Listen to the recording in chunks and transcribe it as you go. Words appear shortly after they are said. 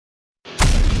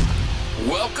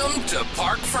Welcome to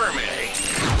Parc Ferme,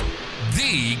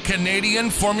 the Canadian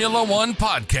Formula One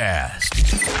podcast.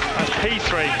 That's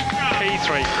P3.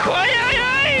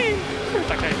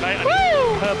 Okay, mate.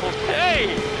 Woo! Purple.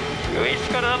 Hey! He's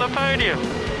got on the podium.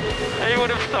 Who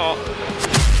would have thought?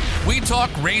 We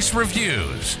talk race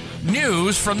reviews,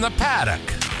 news from the paddock,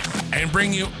 and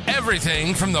bring you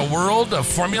everything from the world of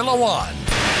Formula One.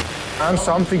 And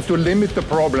something to limit the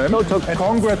problem. And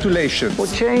congratulations.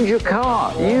 Well, change your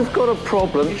car. You've got a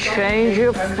problem. Change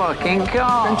your fucking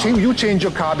car. And you change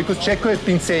your car because Checo has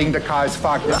been saying the car is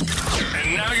fucked.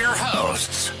 And now your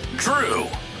hosts, Drew,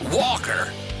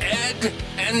 Walker, Ed,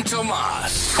 and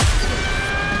Tomas.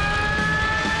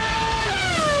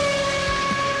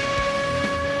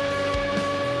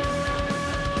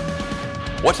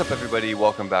 What's up, everybody?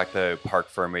 Welcome back to Parc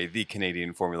Ferme, the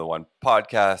Canadian Formula One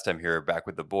podcast. I'm here back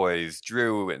with the boys,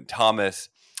 Drew and Thomas.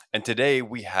 And today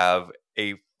we have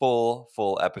a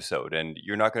full episode. And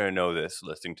you're not going to know this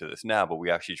listening to this now, but we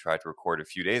actually tried to record a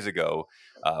few days ago.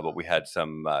 But we had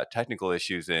some technical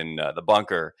issues in the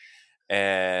bunker.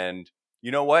 And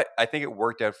you know what? I think it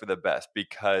worked out for the best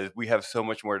because we have so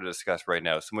much more to discuss right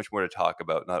now, so much more to talk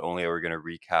about. Not only are we going to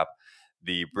recap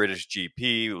the British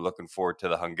GP, looking forward to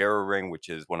the Hungaroring, which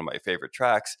is one of my favorite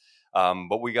tracks.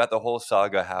 But we got the whole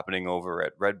saga happening over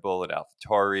at Red Bull and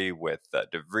AlphaTauri with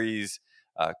De Vries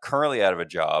currently out of a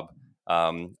job.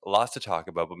 Lots to talk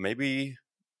about, but maybe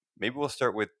we'll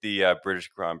start with the British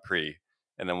Grand Prix,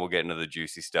 and then we'll get into the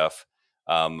juicy stuff.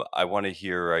 I want to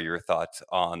hear your thoughts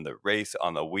on the race,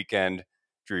 on the weekend.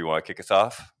 Drew, you want to kick us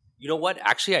off? You know what?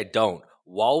 Actually, I don't.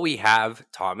 While we have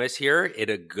Thomas here in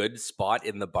a good spot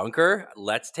in the bunker,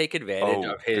 let's take advantage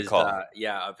of his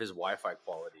of his Wi-Fi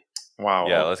quality. Wow.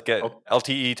 Yeah, let's get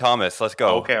LTE Thomas. Let's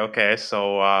go. Okay.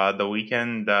 So the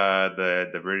weekend,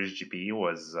 the British GP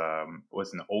was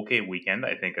an okay weekend.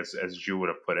 I think, as Drew would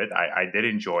have put it, I did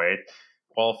enjoy it.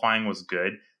 Qualifying was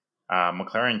good.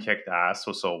 McLaren kicked ass.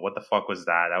 So what the fuck was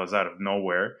that? That was out of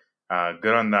nowhere.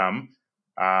 Good on them.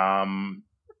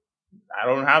 I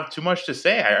don't have too much to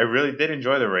say. I really did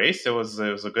enjoy the race. It was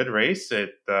a good race. It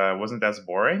wasn't as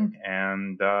boring,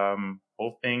 and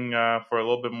hoping for a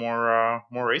little bit more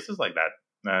races like that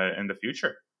in the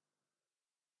future.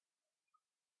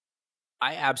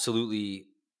 I absolutely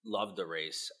loved the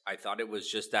race. I thought it was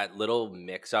just that little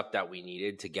mix-up that we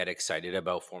needed to get excited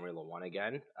about Formula One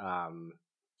again.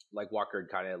 Like Walker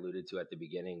kind of alluded to at the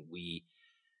beginning, we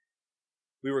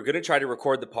were going to try to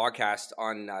record the podcast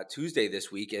on Tuesday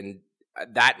this week, and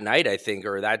that night, I think,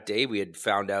 or that day, we had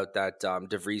found out that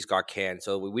De Vries got canned.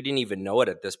 So we didn't even know it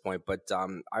at this point. But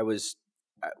I was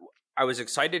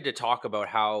excited to talk about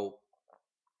how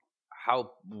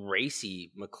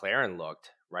racy McLaren looked.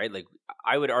 Right, like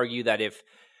I would argue that if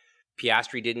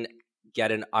Piastri didn't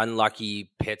get an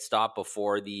unlucky pit stop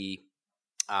before the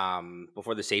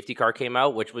safety car came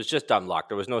out, which was just dumb luck.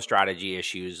 There was no strategy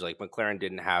issues. Like McLaren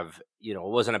didn't have, it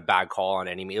wasn't a bad call on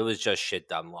any means. It was just shit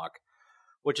dumb luck,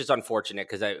 which is unfortunate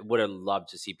because I would have loved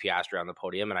to see Piastri on the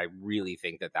podium, and I really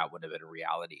think that would have been a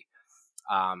reality.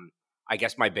 I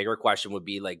guess my bigger question would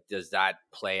be, like, does that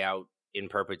play out in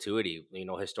perpetuity?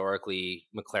 Historically,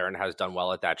 McLaren has done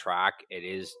well at that track. It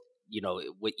is,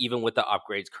 even with the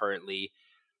upgrades currently,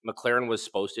 McLaren was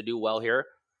supposed to do well here.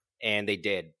 And they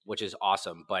did, which is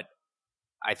awesome. But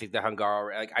I think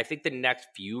I think the next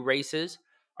few races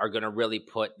are going to really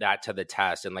put that to the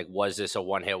test. And was this a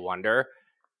one-hit wonder?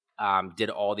 Did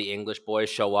all the English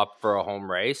boys show up for a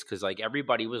home race? Because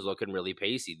everybody was looking really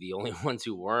pacey. The only ones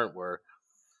who weren't were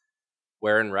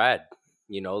wearing red.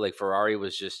 Ferrari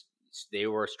was they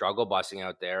were struggle busing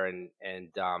out there, and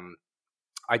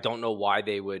I don't know why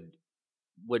they would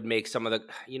make some of the,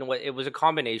 it was a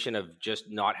combination of just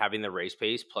not having the race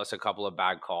pace plus a couple of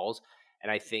bad calls.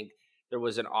 And I think there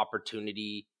was an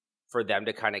opportunity for them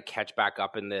to kind of catch back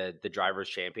up in the drivers'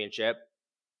 championship,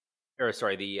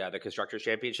 the constructors'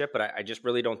 championship. But I just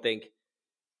really don't think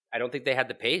they had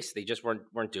the pace. They just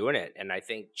weren't doing it. And I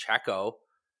think Checo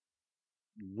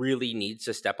really needs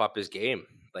to step up his game.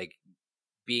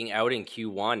 Being out in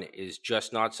Q1 is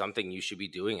just not something you should be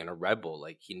doing in a Red Bull.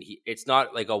 It's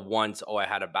not like a once, I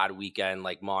had a bad weekend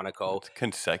like Monaco. It's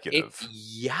consecutive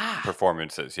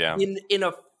performances, in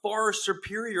a far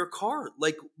superior car,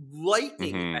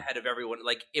 lightning ahead of everyone.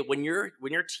 When your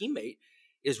teammate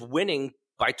is winning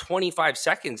by 25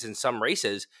 seconds in some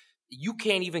races, you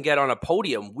can't even get on a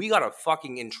podium. We got a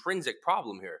fucking intrinsic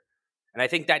problem here, and I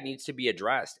think that needs to be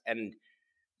addressed. And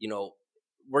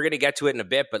we're going to get to it in a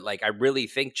bit, but I really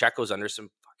think Checo's under some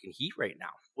fucking heat right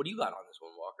now. What do you got on this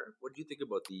one, Walker? What do you think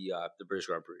about the British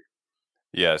Grand Prix?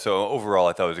 Yeah, so overall,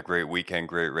 I thought it was a great weekend,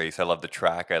 great race. I love the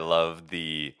track. I love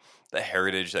the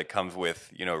heritage that comes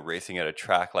with, racing at a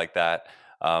track like that.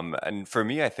 And for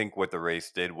me, I think what the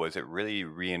race did was it really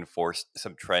reinforced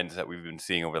some trends that we've been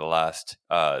seeing over the last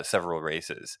several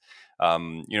races.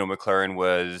 McLaren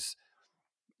was,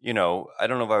 I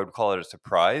don't know if I would call it a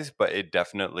surprise, but it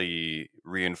definitely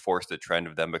reinforced the trend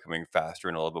of them becoming faster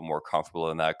and a little bit more comfortable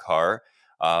in that car.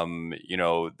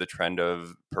 The trend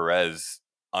of Perez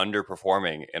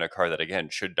underperforming in a car that, again,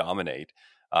 should dominate.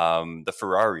 The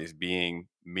Ferraris being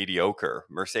mediocre,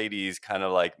 Mercedes kind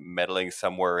of like meddling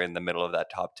somewhere in the middle of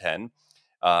that top 10.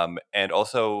 And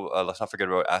also, let's not forget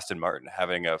about Aston Martin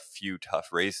having a few tough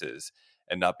races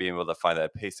and not being able to find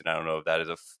that pace. And I don't know if that is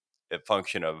a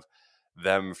function of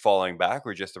them falling back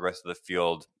or just the rest of the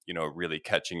field, really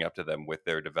catching up to them with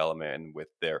their development and with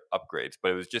their upgrades.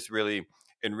 But it was just really,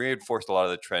 it reinforced a lot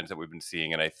of the trends that we've been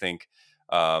seeing. And I think,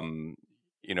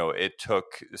 it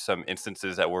took some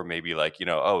instances that were maybe like,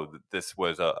 this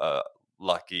was a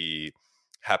lucky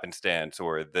happenstance,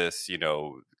 or this,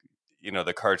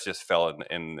 the cards just fell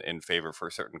in favor for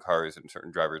certain cars and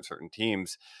certain drivers and certain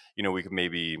teams. We could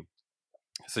maybe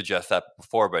suggest that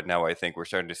before, but now I think we're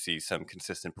starting to see some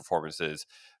consistent performances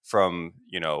from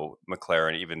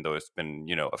McLaren, even though it's been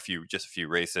a few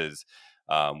races.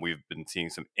 We've been seeing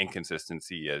some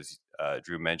inconsistency, as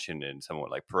Drew mentioned, in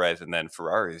someone like Perez, and then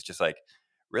Ferrari is just like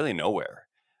really nowhere.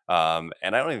 And I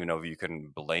don't even know if you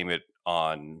can blame it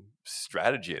on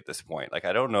strategy at this point. Like,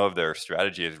 I don't know if their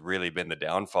strategy has really been the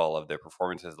downfall of their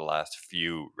performances the last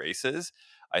few races.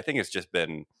 I think it's just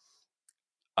been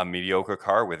a mediocre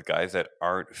car with guys that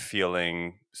aren't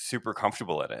feeling super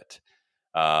comfortable in it.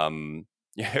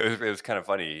 It was kind of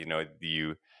funny,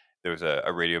 there was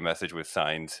a radio message with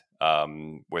Sainz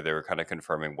where they were kind of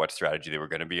confirming what strategy they were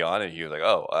going to be on, and he was like,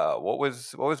 what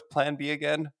was plan B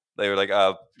again? They were like,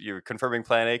 you're confirming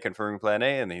plan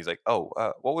A, and he's like,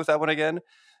 what was that one again?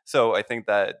 So I think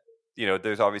that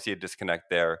there's obviously a disconnect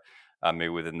there, maybe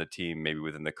within the team, maybe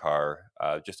within the car,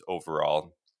 just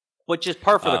overall. Which is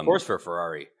par for the course for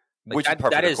Ferrari. Which is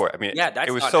par for the course. I mean,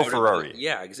 it was so Ferrari.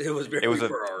 Yeah, it was very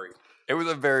Ferrari. It was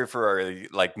a very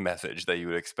Ferrari-like message that you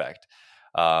would expect.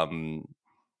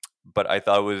 But I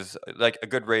thought it was like a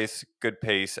good race, good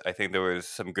pace. I think there was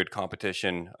some good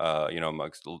competition,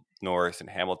 amongst Norris and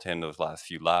Hamilton those last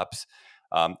few laps.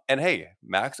 And hey,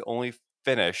 Max only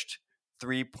finished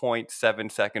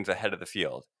 3.7 seconds ahead of the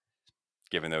field,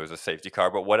 given there was a safety car.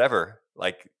 But whatever,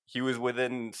 like, he was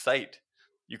within sight.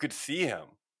 You could see him.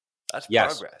 That's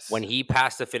progress. When he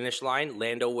passed the finish line,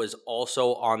 Lando was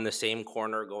also on the same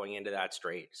corner going into that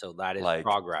straight. So that is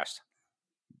progress.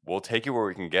 We'll take it where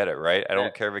we can get it, right? I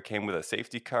don't care if it came with a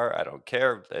safety car. I don't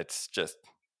care. It's just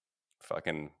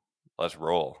fucking let's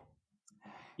roll.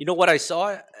 You know what I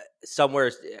saw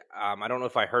somewhere? I don't know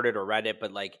if I heard it or read it,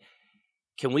 but like,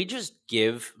 can we just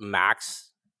give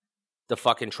Max the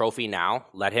fucking trophy now?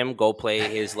 Let him go play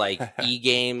his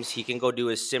e-games. He can go do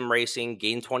his sim racing,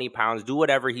 gain 20 pounds, do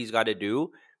whatever he's got to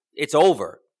do. It's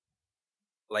over.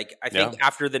 Like, I think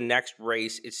after the next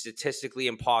race, it's statistically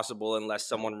impossible unless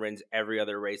someone wins every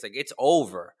other race. Like, it's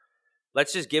over.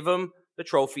 Let's just give him the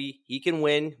trophy. He can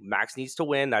win. Max needs to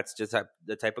win. That's just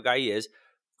the type of guy he is.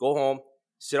 Go home,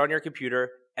 sit on your computer,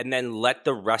 and then let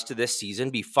the rest of this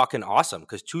season be fucking awesome.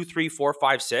 Because 2, 3, 4,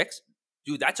 5, 6,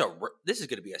 dude, this is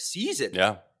going to be a season.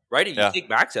 Yeah. Right? If you take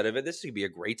Max out of it, this is going to be a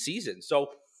great season.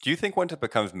 So, do you think once it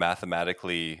becomes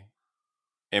mathematically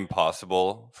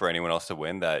impossible for anyone else to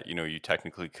win, that you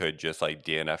technically could just like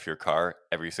DNF your car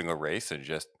every single race and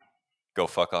just go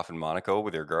fuck off in Monaco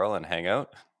with your girl and hang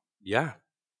out? Yeah.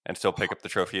 And still pick up the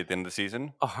trophy at the end of the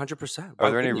season? 100%.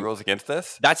 Are there any rules against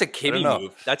this? That's a Kimi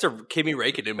move. That's a Kimi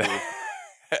Räikkönen move.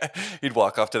 He'd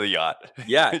walk off to the yacht.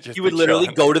 Yeah. He would literally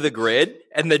go to the grid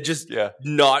and then just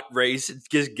not race,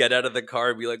 just get out of the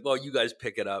car and be like, well, you guys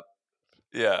pick it up.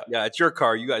 Yeah. Yeah, it's your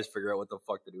car. You guys figure out what the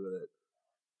fuck to do with it.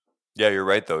 Yeah, you're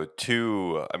right, though.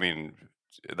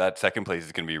 That second place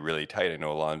is going to be really tight. I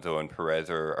know Alonso and Perez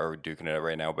are duking it out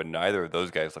right now, but neither of those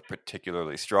guys look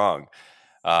particularly strong.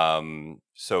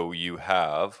 So you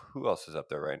have, who else is up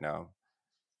there right now?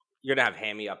 You're going to have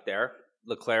Hammy up there.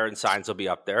 Leclerc and Sainz will be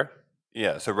up there.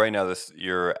 Yeah, so right now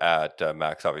you're at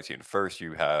Max, obviously, in first.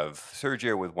 You have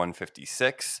Sergio with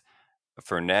 156,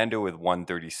 Fernando with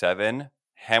 137,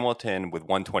 Hamilton with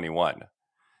 121.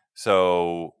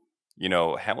 So,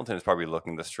 Hamilton is probably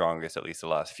looking the strongest, at least the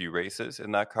last few races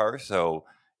in that car. So,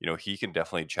 he can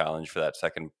definitely challenge for that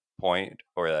second point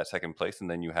or that second place. And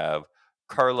then you have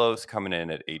Carlos coming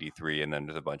in at 83, and then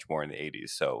there's a bunch more in the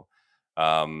 80s. So,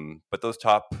 but those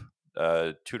top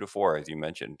 2 to 4, as you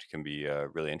mentioned, can be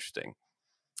really interesting.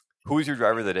 Who is your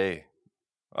driver of the day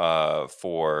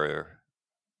for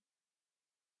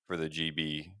for the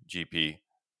GP.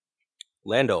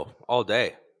 Lando all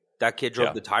day. That kid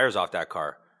drove the tires off that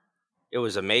car. It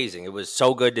was amazing. It was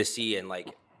so good to see, and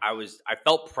like I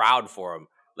felt proud for him.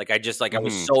 Like I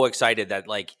was so excited that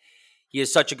like he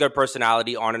has such a good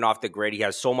personality on and off the grid. He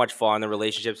has so much fun. The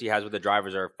relationships he has with the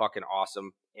drivers are fucking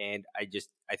awesome, and I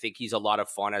think he's a lot of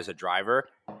fun as a driver,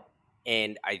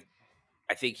 and I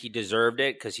think he deserved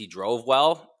it because he drove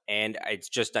well, and it's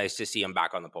just nice to see him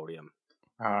back on the podium.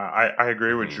 I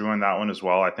agree with Drew on that one as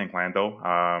well. I think Lando,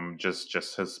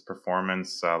 just his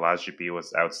performance last GP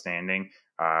was outstanding.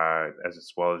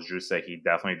 As well as Drew said, he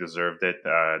definitely deserved it.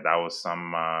 That was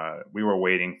we were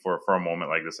waiting for a moment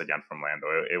like this again from Lando.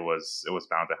 It was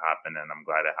bound to happen, and I'm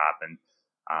glad it happened.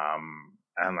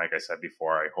 And like I said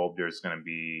before, I hope there's going to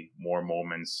be more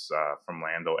moments from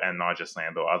Lando, and not just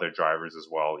Lando, other drivers as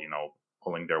well.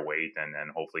 Pulling their weight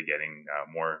and hopefully getting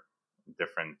more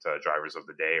different drivers of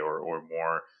the day or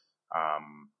more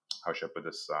how should I put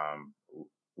this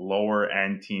lower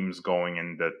end teams going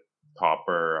in the top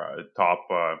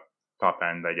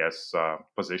end, I guess,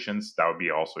 positions. That would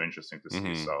be also interesting to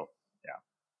see. So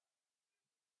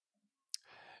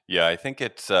yeah, I think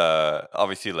it's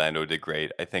obviously Lando did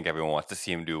great. I think everyone wants to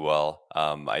see him do well.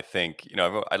 I think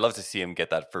I'd love to see him get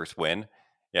that first win.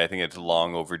 Yeah, I think it's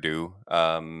long overdue.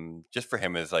 Just for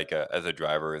him as as a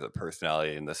driver, as a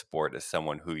personality in the sport, as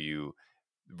someone who you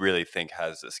really think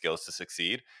has the skills to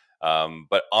succeed.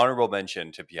 But honorable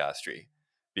mention to Piastri,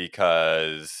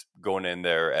 because going in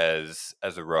there as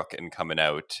a rook and coming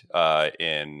out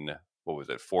in what was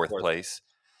it, fourth place.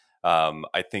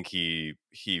 I think he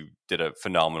did a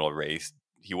phenomenal race.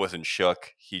 He wasn't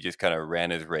shook. He just kind of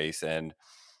ran his race, and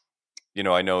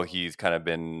I know he's kind of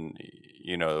been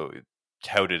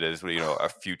touted as a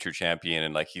future champion,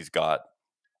 and like he's got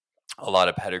a lot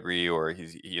of pedigree, or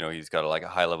he's got a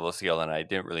high level of skill, and I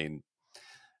think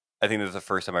this is the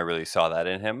first time I really saw that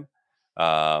in him.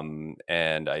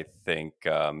 And I think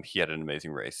he had an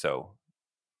amazing race. So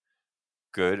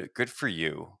good for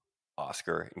you,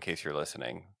 Oscar, in case you're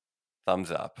listening. Thumbs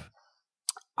up.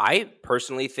 I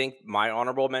personally think my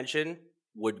honorable mention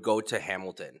would go to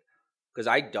Hamilton, because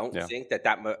I don't think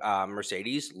that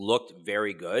Mercedes looked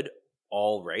very good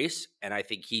all race, and I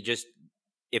think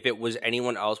if it was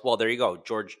anyone else, well, there you go,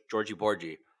 Georgie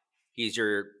Borgi, he's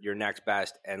your next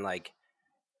best, and like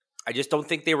I just don't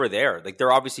think they were there. Like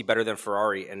they're obviously better than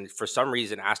Ferrari, and for some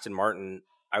reason Aston Martin,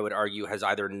 I would argue, has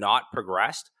either not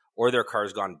progressed or their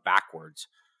car's gone backwards.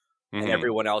 And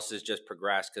everyone else has just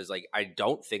progressed, because like I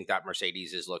don't think that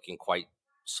Mercedes is looking quite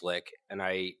slick, and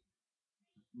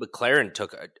McLaren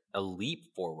took a leap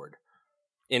forward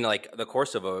in like the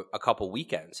course of a couple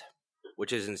weekends,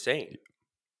 which is insane.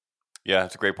 Yeah,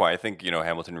 it's a great point. I think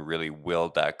Hamilton really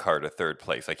willed that car to third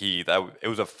place. Like it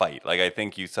was a fight. Like I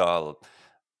think you saw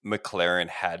McLaren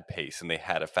had pace and they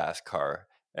had a fast car,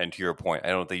 and to your point, I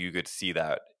don't think you could see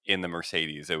that in the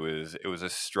Mercedes. It was a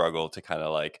struggle to kind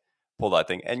of like pull that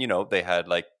thing, and they had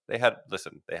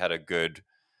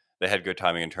good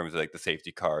timing in terms of like the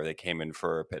safety car. They came in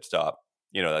for a pit stop.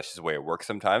 That's just the way it works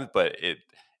sometimes, but it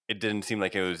didn't seem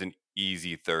like it was an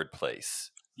easy third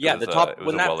place. Yeah, it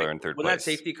was a well-earned third place. When that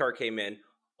safety car came in,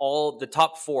 all the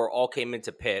top four all came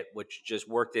into pit, which just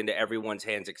worked into everyone's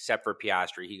hands except for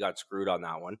Piastri. He got screwed on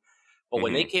that one. But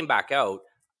when they came back out,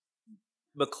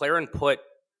 McLaren put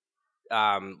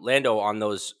Lando on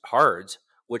those hards,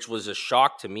 which was a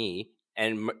shock to me.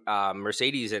 And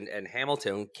Mercedes and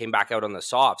Hamilton came back out on the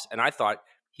softs, and I thought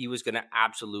he was going to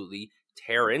absolutely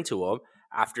tear into him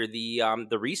after the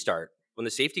restart. When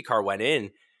the safety car went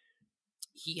in,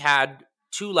 he had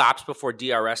 2 laps before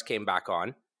DRS came back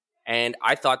on, and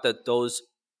I thought that those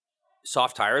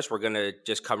soft tires were going to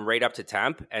just come right up to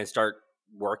temp and start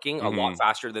working a lot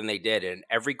faster than they did. And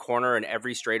every corner and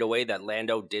every straightaway that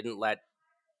Lando didn't let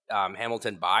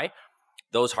Hamilton by,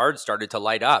 those hards started to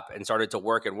light up and started to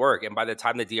work. And by the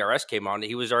time the DRS came on,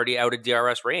 he was already out of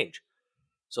DRS range.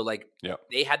 So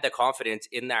they had the confidence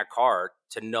in that car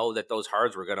to know that those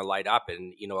hards were going to light up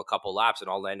in, a couple laps. And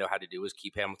all Lando had to do was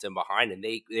keep Hamilton behind. And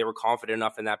they were confident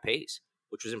enough in that pace,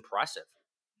 which was impressive.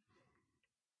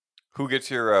 Who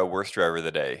gets your worst driver of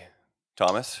the day?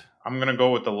 Thomas? I'm going to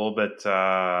go with a little bit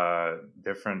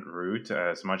different route.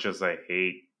 As much as I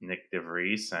hate Nick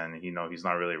DeVries and he's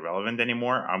not really relevant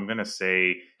anymore, I'm going to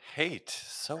say... Hate?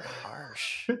 So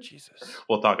harsh. Jesus.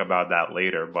 We'll talk about that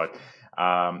later, but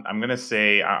I'm going to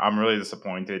say I'm really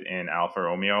disappointed in Alfa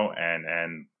Romeo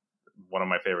and one of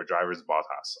my favorite drivers,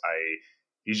 Bottas.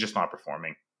 He's just not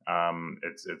performing.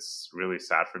 It's really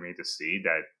sad for me to see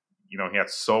that he had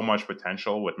so much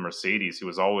potential with Mercedes. He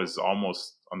was always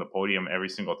almost on the podium every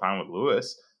single time with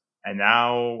Lewis. And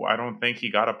now I don't think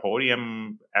he got a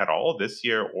podium at all this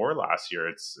year or last year.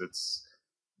 It's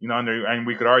and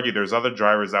we could argue there's other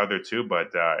drivers out there too,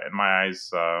 but in my eyes,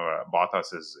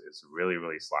 Bottas is really,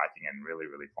 really slacking and really,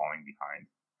 really falling behind.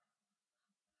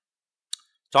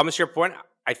 Thomas, your point,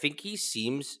 I think he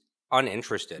seems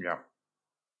uninterested. Yeah.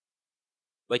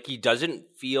 Like, he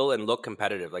doesn't feel and look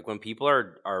competitive. Like, when people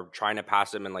are trying to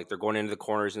pass him and, like, they're going into the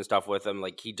corners and stuff with him,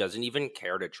 like, he doesn't even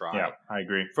care to try. Yeah, I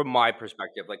agree. From my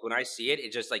perspective, like, when I see it,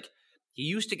 it's just, like, he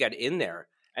used to get in there.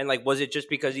 And, like, was it just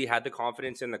because he had the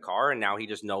confidence in the car and now he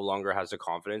just no longer has the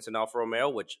confidence in Alfa Romeo,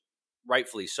 which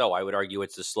rightfully so. I would argue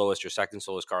it's the slowest or second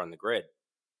slowest car on the grid.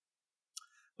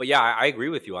 But, yeah, I agree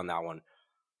with you on that one.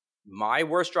 My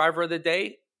worst driver of the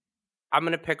day, I'm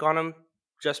going to pick on him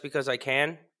just because I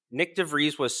can. Nick De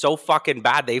Vries was so fucking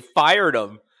bad, they fired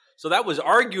him. So that was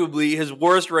arguably his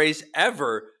worst race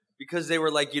ever because they were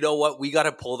like, you know what, we got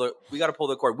to pull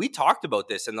the cord. We talked about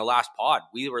this in the last pod.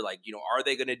 We were like, are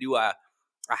they going to do a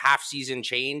half season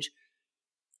change?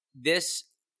 This,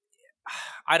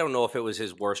 I don't know if it was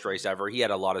his worst race ever. He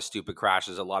had a lot of stupid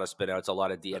crashes, a lot of spinouts, a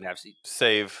lot of DNFs.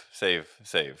 Save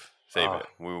it.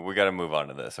 We got to move on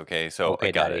to this, okay? So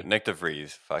I got it. Nick De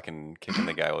Vries, fucking kicking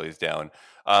the guy while he's down.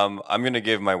 I'm going to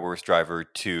give my worst driver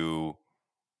to...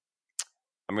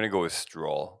 I'm going to go with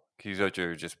Stroll. He's out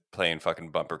there just playing fucking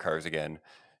bumper cars again.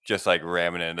 Just, like,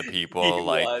 ramming into people. He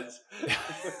was.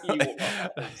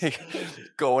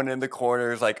 Going in the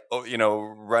corners, like,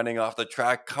 running off the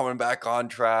track, coming back on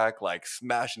track, like,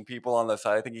 smashing people on the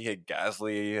side. I think he hit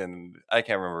Gasly, and I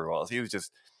can't remember who else. He was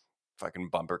just fucking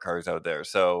bumper cars out there.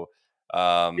 So...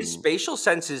 his spatial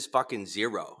sense is fucking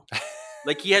zero.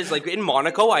 Like, he has, like, in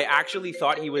Monaco, I actually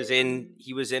thought he was in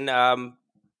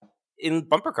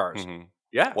bumper cars. Mm-hmm.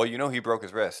 Yeah. Well, he broke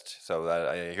his wrist, so that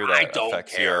I hear that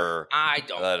affects your. I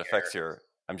don't. That affects your.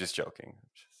 I'm just joking.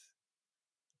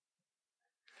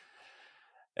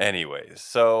 Anyways,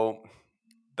 so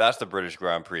that's the British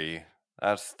Grand Prix.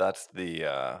 That's the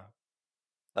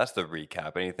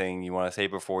recap. Anything you want to say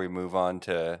before we move on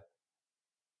to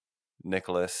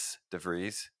Nicholas De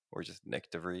Vries, or just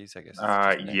Nick De Vries? I guess.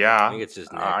 Yeah. I think it's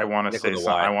just Nick. I want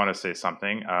to say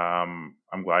something.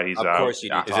 I'm glad he's out. Of course you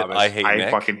do, Thomas. I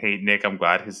fucking hate Nick. I'm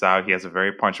glad he's out. He has a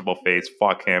very punchable face.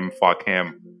 Fuck him.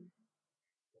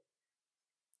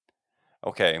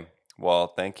 Okay. Well,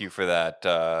 thank you for that.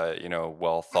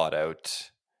 Well thought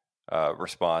out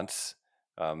response.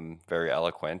 Very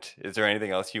eloquent. Is there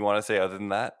anything else you want to say other than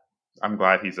that? I'm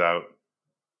glad he's out.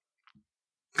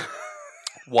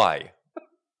 Why?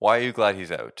 Why are you glad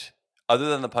he's out? Other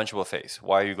than the punchable face,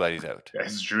 why are you glad he's out?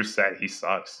 As Drew said, he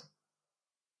sucks.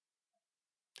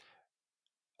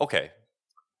 Okay,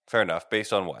 fair enough.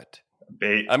 Based on what?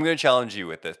 I'm going to challenge you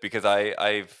with this because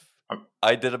I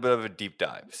did a bit of a deep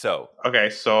dive. So okay,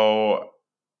 so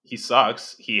he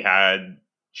sucks. He had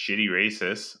shitty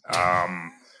races.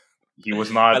 He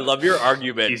was not. I love your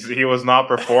argument. He was not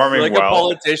performing like well.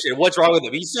 A politician. What's wrong with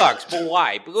him? He sucks. But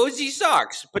why? Because he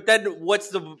sucks. But then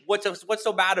what's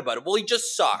so bad about it? Well, he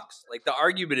just sucks. Like, the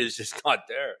argument is just not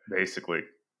there. Basically.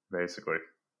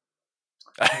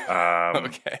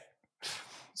 Okay.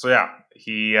 So yeah,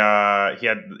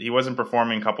 he wasn't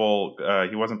performing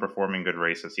he wasn't performing good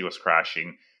races. He was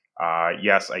crashing.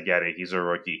 Yes, I get it. He's a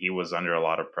rookie. He was under a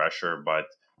lot of pressure, but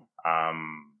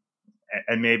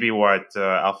and maybe what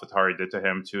AlphaTauri did to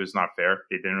him too is not fair.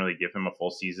 They didn't really give him a full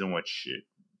season, which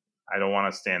I don't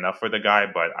want to stand up for the guy,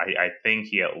 but I think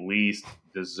he at least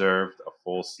deserved a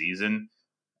full season.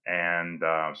 And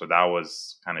so that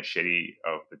was kind of shitty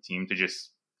of the team to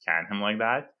just can him like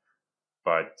that.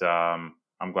 But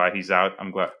I'm glad he's out.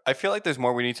 I'm glad. I feel like there's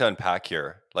more we need to unpack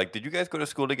here. Like, did you guys go to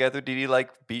school together? Did he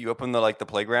beat you up in the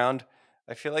playground?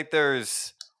 I feel like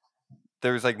there's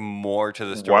like more to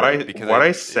the story.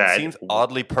 It seems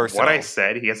oddly personal. What I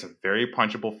said, he has a very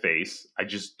punchable face. I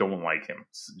just don't like him.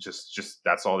 It's just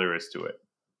that's all there is to it.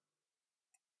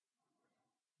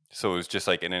 So it was just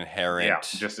like an inherent,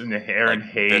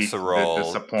 hate, visceral,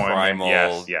 disappointment.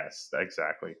 primal. Yes,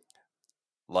 exactly.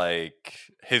 Like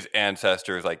his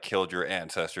ancestors killed your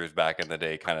ancestors back in the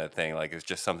day, kind of thing. Like, it's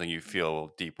just something you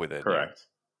feel deep within. Correct.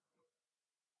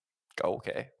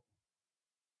 Okay.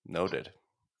 Noted.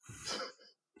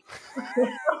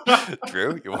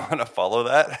 Drew, you want to follow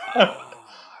that?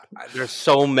 There's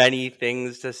so many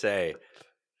things to say.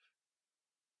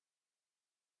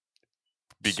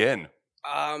 Begin.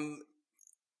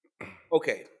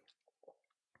 Okay.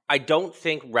 I don't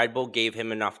think Red Bull gave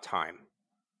him enough time.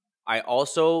 I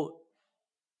also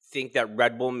think that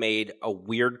Red Bull made a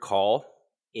weird call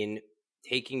in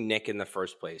taking Nick in the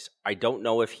first place. I don't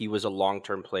know if he was a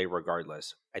long-term play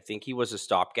regardless. I think he was a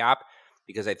stopgap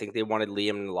because I think they wanted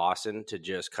Liam Lawson to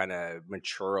just kind of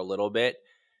mature a little bit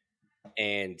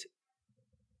and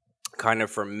kind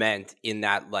of ferment in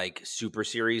that like super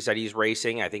series that he's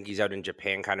racing. I think he's out in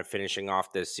Japan kind of finishing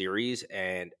off this series,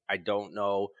 and I don't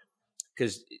know,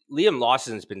 because Liam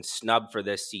Lawson's been snubbed for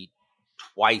this seat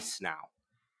twice now,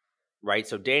 right?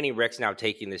 So Danny Rick's now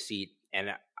taking the seat, and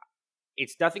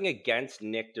it's nothing against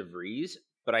Nick De Vries,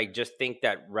 but I just think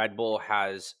that Red Bull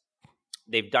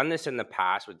they've done this in the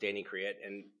past with Danny Kriet,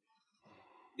 and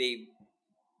they,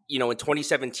 in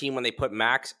 2017 when they put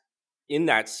Max in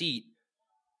that seat,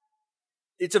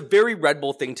 it's a very Red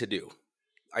Bull thing to do.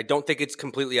 I don't think it's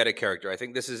completely out of character. I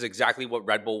think this is exactly what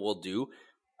Red Bull will do.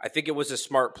 I think it was a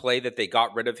smart play that they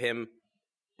got rid of him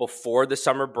before the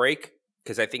summer break,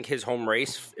 because I think his home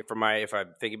race, if I'm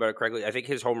thinking about it correctly, I think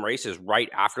his home race is right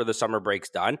after the summer break's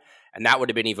done, and that would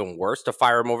have been even worse to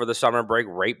fire him over the summer break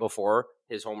right before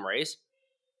his home race.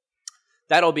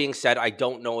 That all being said, I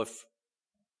don't know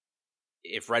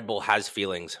if Red Bull has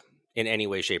feelings in any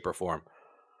way, shape, or form.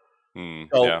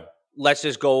 So let's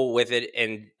just go with it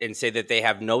and say that they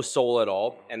have no soul at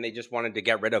all, and they just wanted to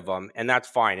get rid of them, and that's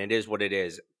fine. It is what it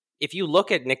is. If you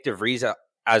look at Nick De Vries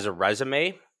as a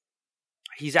resume,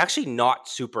 he's actually not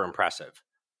super impressive.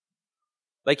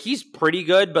 Like, he's pretty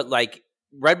good, but like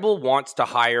Red Bull wants to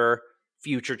hire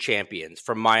future champions,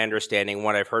 from my understanding,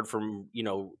 what I've heard from,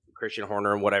 Christian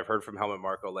Horner and what I've heard from Helmut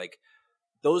Marko. Like,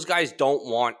 those guys don't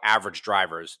want average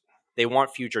drivers. They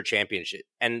want future championship,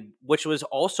 and which was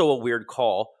also a weird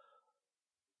call.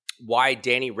 Why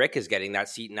Danny Rick is getting that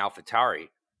seat in AlphaTauri.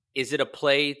 Is it a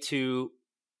play to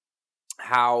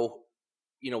how,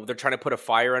 they're trying to put a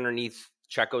fire underneath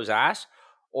Checo's ass?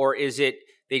 Or is it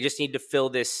they just need to fill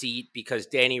this seat because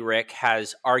Danny Rick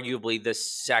has arguably the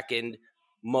second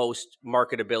most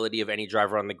marketability of any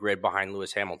driver on the grid behind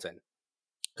Lewis Hamilton?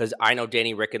 Because I know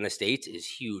Danny Rick in the States is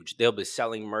huge. They'll be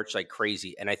selling merch like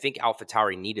crazy. And I think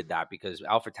AlphaTauri needed that because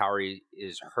AlphaTauri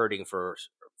is hurting for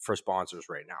sponsors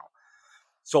right now.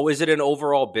 So is it an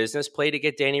overall business play to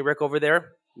get Danny Rick over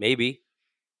there? Maybe.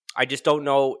 I just don't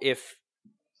know if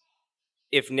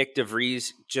Nick De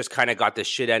Vries just kind of got the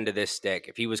shit end of this stick,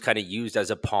 if he was kind of used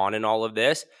as a pawn in all of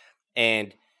this,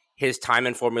 and his time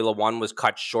in Formula One was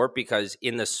cut short because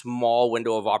in the small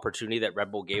window of opportunity that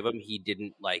Red Bull gave him, he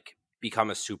didn't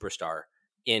become a superstar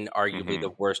in arguably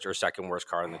the worst or second worst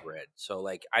car in the grid. So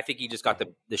I think he just got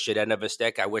the shit end of a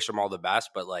stick. I wish him all the best,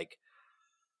 but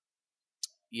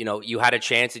you had a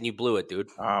chance and you blew it, dude.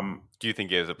 Do you think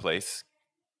he has a place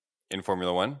in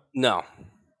Formula One? No,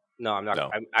 I'm not.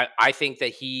 No. I think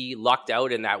that he lucked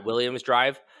out in that Williams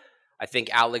drive. I think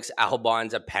Alex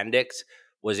Albon's appendix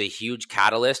was a huge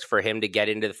catalyst for him to get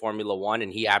into the Formula One,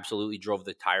 and he absolutely drove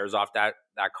the tires off that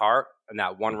car in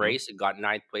that one race and got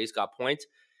 9th place, got points,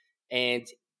 and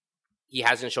he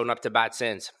hasn't shown up to bat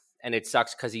since. And it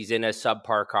sucks because he's in a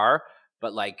subpar car,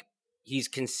 but he's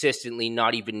consistently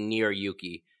not even near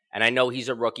Yuki. And I know he's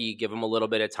a rookie, give him a little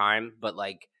bit of time, but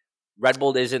Red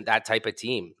Bull isn't that type of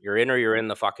team. You're in or you're in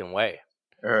the fucking way.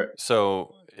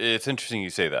 So it's interesting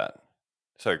you say that.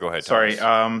 Sorry, go ahead. Sorry.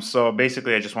 So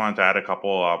basically, I just wanted to add a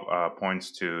couple of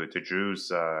points to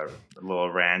Drew's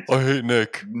little rant. I hate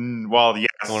Nick. Well, yes,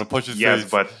 I want to punch his face.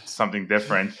 But something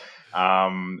different.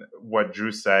 What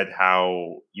Drew said,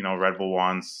 how Red Bull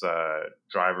wants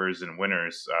drivers and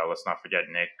winners. Let's not forget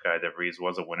Nick De Vries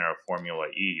was a winner of Formula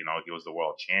E. He was the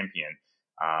world champion.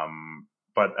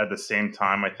 But at the same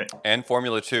time, I think and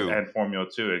Formula 2,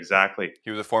 exactly.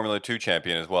 He was a Formula 2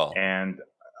 champion as well. And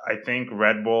I think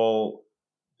Red Bull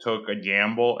took a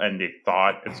gamble, and they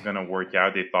thought it's going to work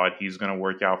out. They thought he's going to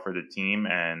work out for the team,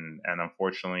 and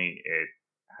unfortunately, it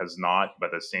has not. But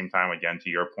at the same time, again, to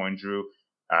your point, Drew.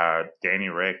 Danny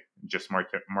Rick, just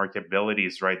marketability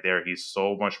is right there. He's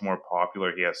so much more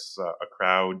popular. He has a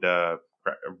crowd, a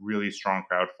really strong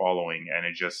crowd following, and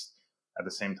it just at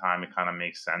the same time it kind of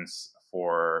makes sense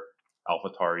for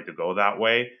AlphaTauri to go that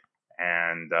way.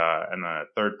 And the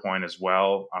third point as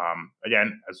well,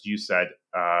 again, as you said,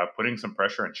 putting some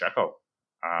pressure on Checo,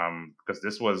 because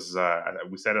this was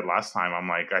we said it last time. I'm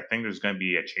like, I think there's going to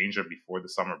be a change-up before the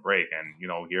summer break, and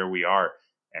here we are,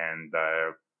 and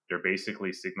they're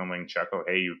basically signaling Checo,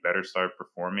 hey, you better start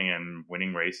performing and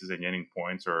winning races and getting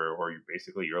points, or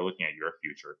you're looking at your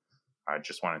future. I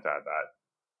just wanted to add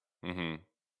that. Mm-hmm.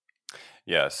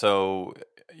 Yeah, so,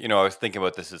 I was thinking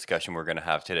about this discussion we're going to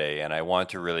have today, and I want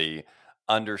to really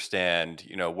understand,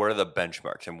 what are the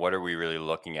benchmarks and what are we really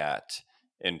looking at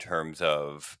in terms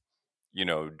of,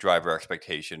 driver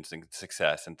expectations and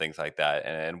success and things like that,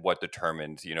 and what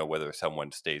determines, whether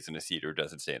someone stays in a seat or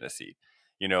doesn't stay in a seat.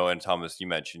 And Thomas, you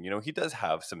mentioned, he does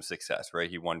have some success, right?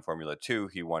 He won Formula 2,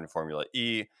 he won Formula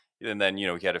E, And then, he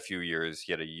had a few years.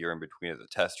 He had a year in between as a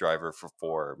test driver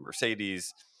for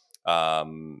Mercedes,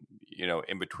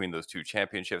 in between those two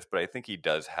championships. But I think he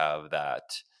does have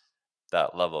that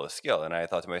level of skill. And I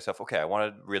thought to myself, okay, I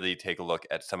want to really take a look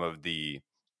at some of the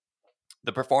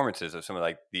performances of some of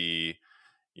like the,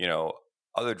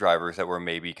 other drivers that were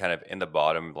maybe kind of in the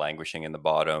bottom, languishing in the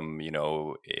bottom,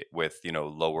 with,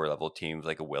 lower level teams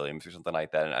like a Williams or something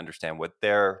like that, and understand what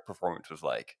their performance was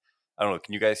like. I don't know.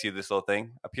 Can you guys see this little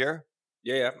thing up here?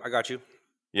 Yeah, I got you.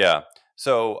 Yeah.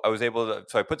 So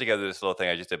I put together this little thing.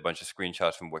 I just did a bunch of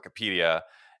screenshots from Wikipedia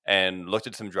and looked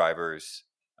at some drivers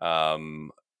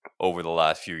over the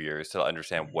last few years to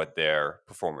understand what their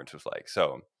performance was like.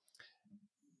 So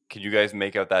can you guys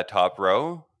make out that top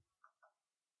row?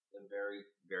 The very,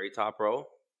 very top row.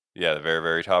 Yeah, the very,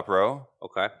 very top row.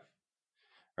 Okay.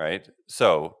 Right.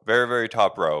 So very, very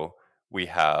top row, we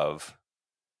have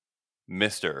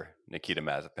Mr. Nikita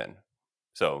Mazepin.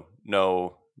 So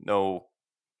no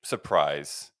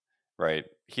surprise, right?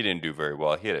 He didn't do very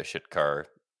well. He had a shit car.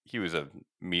 He was a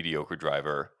mediocre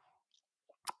driver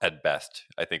at best.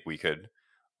 I think we could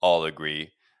all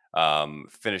agree.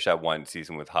 Finished that one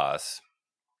season with Haas,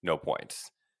 no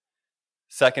points.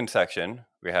 Second section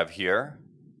we have here,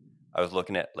 I was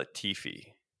looking at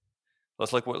Latifi.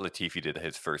 Let's look what Latifi did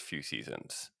his first few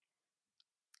seasons.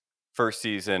 First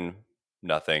season,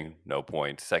 nothing, no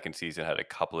points. Second season had a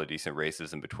couple of decent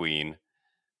races in between.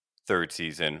 Third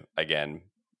season, again,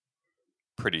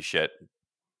 pretty shit,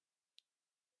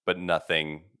 but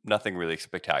nothing really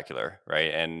spectacular,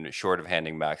 right? And short of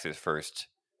handing Max his first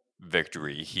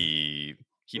victory, he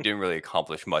didn't really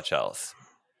accomplish much else.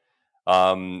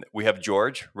 We have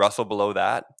George Russell below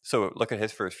that. So look at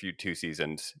his first two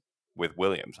seasons with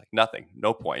Williams, like nothing,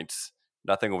 no points,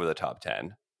 nothing over the top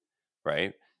 10,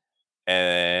 right?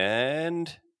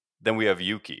 And then we have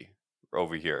Yuki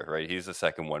over here, right? He's the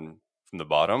second one from the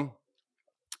bottom.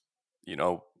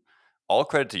 All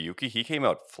credit to Yuki. He came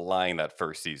out flying that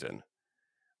first season.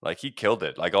 Like, he killed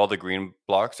it. Like, all the green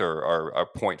blocks are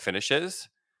point finishes.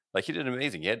 Like, he did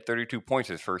amazing. He had 32 points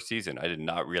his first season. I did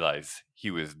not realize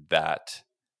he was that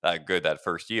good that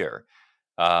first year.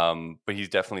 But he's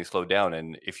definitely slowed down.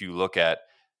 And if you look at,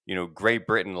 Great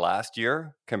Britain last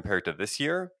year compared to this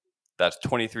year, that's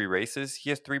 23 races. He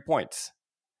has 3 points,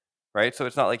 right? So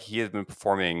it's not like he has been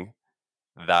performing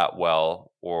that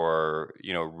well or,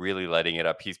 really letting it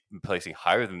up. He's been placing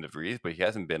higher than the Vries, but he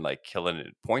hasn't been like killing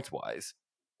it points wise.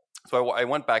 So I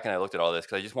went back and I looked at all this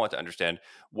because I just wanted to understand,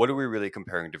 what are we really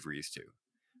comparing De Vries to,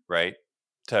 right?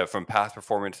 From past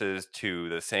performances to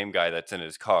the same guy that's in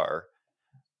his car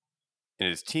and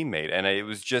his teammate. And it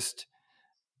was just,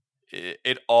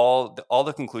 all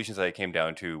the conclusions that I came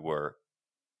down to were,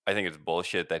 I think it's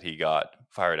bullshit that he got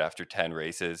fired after 10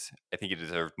 races. I think he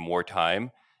deserved more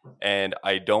time. And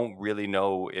I don't really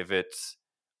know if it's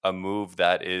a move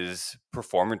that is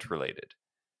performance related.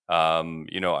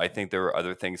 I think there were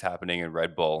other things happening in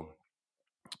Red Bull,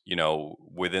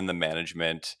 within the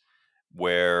management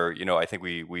where, I think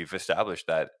we've established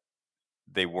that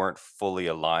they weren't fully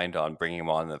aligned on bringing him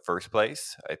on in the first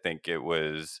place. I think it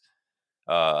was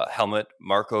Helmut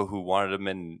Marko who wanted him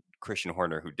and Christian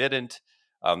Horner who didn't.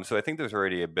 So I think there's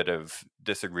already a bit of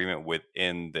disagreement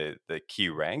within the key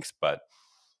ranks, but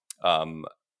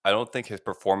I don't think his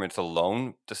performance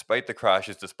alone, despite the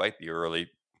crashes, despite the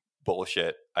early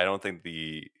bullshit, I don't think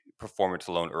the performance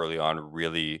alone early on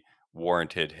really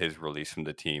warranted his release from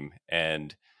the team.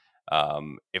 And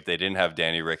if they didn't have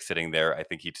Danny Rick sitting there, I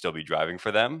think he'd still be driving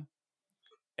for them.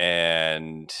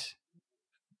 And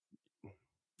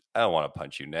I don't want to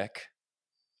punch you, Nick.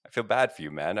 I feel bad for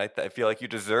you, man. I feel like you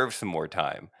deserve some more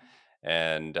time.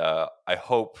 And I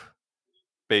hope,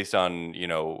 based on,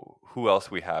 who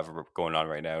else we have going on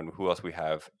right now and who else we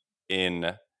have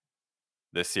in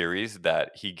the series,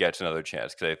 that he gets another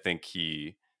chance, because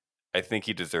I think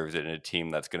he deserves it in a team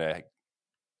that's going to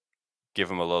give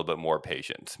him a little bit more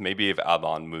patience. Maybe if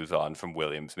Albon moves on from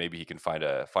Williams, maybe he can find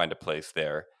a place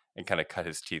there and kind of cut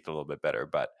his teeth a little bit better.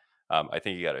 But I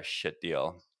think he got a shit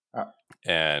deal.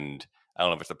 And I don't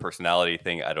know if it's a personality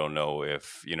thing. I don't know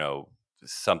if,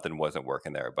 something wasn't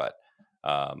working there, but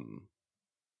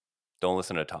don't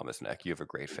listen to Thomas, Nick. You have a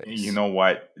great face. You know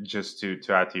what? Just to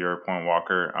add to your point,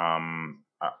 Walker,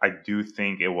 I do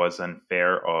think it was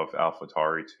unfair of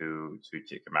AlphaTauri to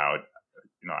kick him out,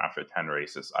 after 10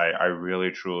 races. I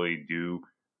really, truly do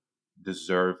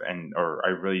deserve, or I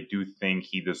really do think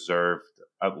he deserved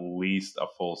at least a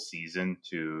full season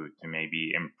to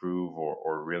maybe improve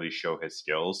or really show his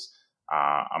skills.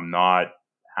 I'm not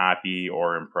happy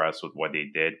or impressed with what they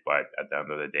did, but at the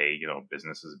end of the day,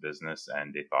 business is business,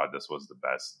 and they thought this was the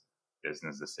best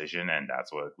business decision, and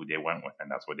that's who they went with, and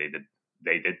that's what they did.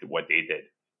 They did what they did.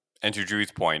 And to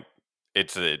Drew's point,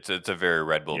 it's a very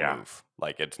Red Bull move.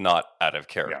 Like, it's not out of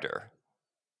character.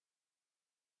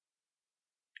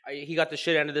 He got the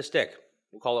shit end of the stick.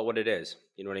 We'll call it what it is.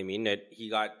 You know what I mean? He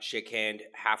got shit canned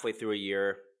halfway through a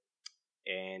year,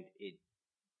 and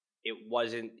it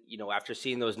wasn't, after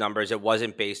seeing those numbers, it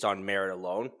wasn't based on merit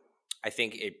alone. I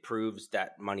think it proves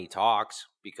that money talks,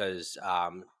 because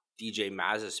DJ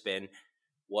Mazepin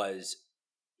was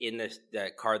in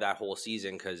the car that whole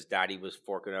season because Daddy was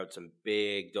forking out some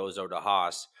big dozo to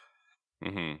Haas.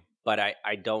 Mm-hmm. But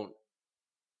I don't.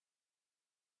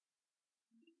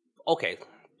 Okay,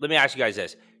 let me ask you guys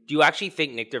this: do you actually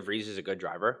think Nick DeVries is a good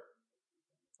driver?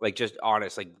 Like, just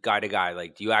honest, like guy to guy.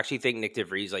 Like, do you actually think Nick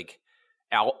DeVries, like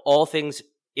all things,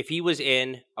 if he was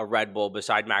in a Red Bull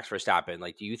beside Max Verstappen,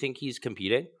 like, do you think he's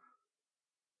competing?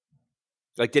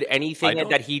 Like, did anything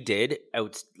that he did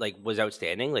was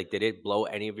outstanding? Like, did it blow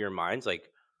any of your minds? Like,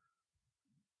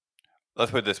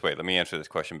 let's put it this way. Let me answer this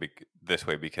question this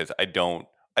way, because I don't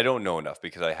know enough,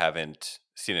 because I haven't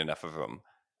seen enough of him.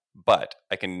 But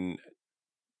I can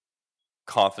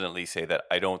confidently say that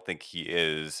I don't think he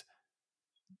is,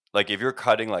 like, if you're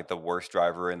cutting like the worst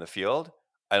driver in the field,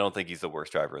 I don't think he's the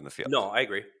worst driver in the field. No, I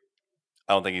agree.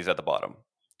 I don't think he's at the bottom.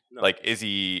 No. Like, is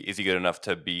he good enough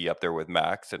to be up there with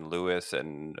Max and Lewis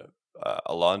and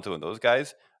Alonso and those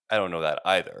guys? I don't know that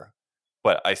either.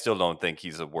 But I still don't think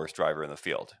he's the worst driver in the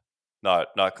field.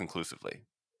 Not conclusively.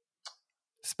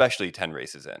 Especially 10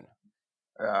 races in.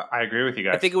 I agree with you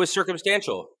guys. I think it was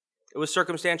circumstantial. It was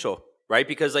circumstantial, right?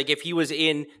 Because, like, if he was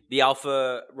in the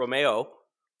Alfa Romeo,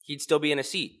 he'd still be in a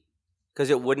seat. Because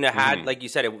it wouldn't have had, like you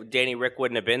said, Danny Rick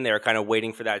wouldn't have been there kind of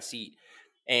waiting for that seat.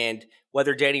 And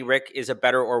whether Danny Rick is a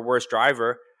better or worse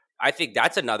driver, I think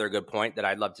that's another good point that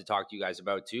I'd love to talk to you guys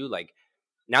about too. Like,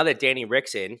 now that Danny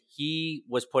Rick's in, he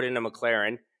was put in a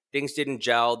McLaren. Things didn't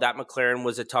gel. That McLaren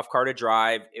was a tough car to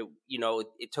drive.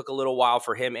 It took a little while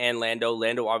for him and Lando.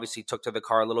 Lando obviously took to the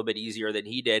car a little bit easier than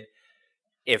he did.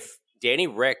 If Danny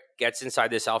Rick gets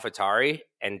inside this AlphaTauri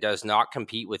and does not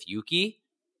compete with Yuki,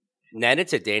 then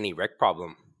it's a Danny Rick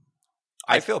problem.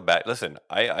 I feel bad. Listen,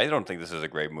 I don't think this is a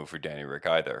great move for Danny Rick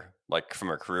either. Like, from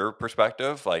a career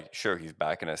perspective, like, sure, he's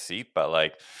back in a seat, but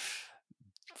like,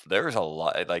 there's a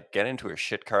lot. Like, get into a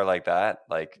shit car like that.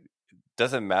 Like,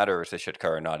 doesn't matter if it's a shit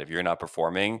car or not. If you're not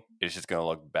performing, it's just going to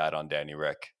look bad on Danny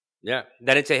Rick. Yeah,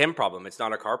 then it's a him problem. It's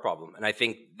not a car problem, and I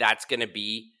think that's going to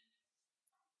be.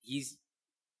 He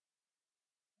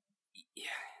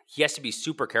has to be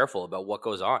super careful about what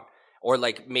goes on. Or,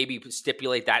 like, maybe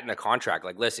stipulate that in a contract.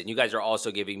 Like, listen, you guys are also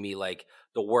giving me, like,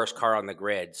 the worst car on the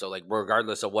grid. So, like,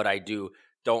 regardless of what I do,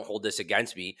 don't hold this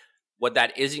against me. What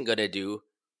that isn't going to do,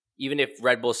 even if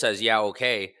Red Bull says, yeah,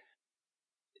 okay,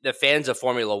 the fans of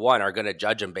Formula One are going to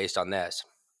judge him based on this.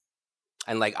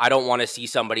 And, like, I don't want to see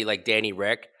somebody like Danny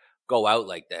Rick go out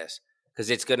like this. Because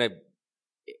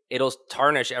it'll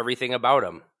tarnish everything about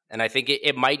him. And I think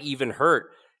it might even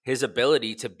hurt his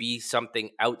ability to be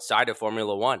something outside of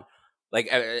Formula One. Like,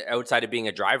 outside of being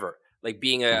a driver, like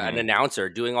being an announcer,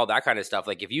 doing all that kind of stuff.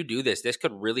 Like, if you do this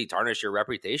could really tarnish your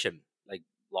reputation, like,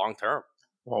 long term.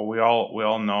 Well, we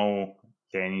all know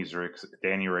Danny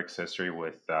Rick's history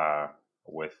with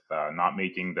not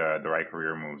making the right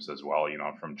career moves as well.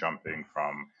 From jumping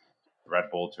from Red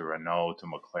Bull to Renault to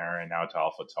McLaren, now to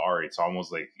AlphaTauri. It's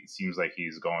almost like it seems like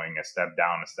he's going a step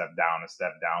down, a step down, a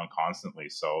step down constantly.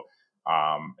 So.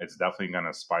 It's definitely going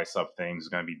to spice up things. It's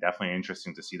going to be definitely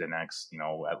interesting to see the next,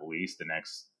 at least the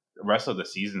rest of the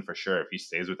season for sure. If he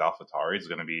stays with AlphaTauri, it's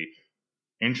going to be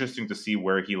interesting to see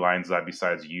where he lines up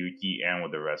besides Yuki and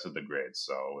with the rest of the grid.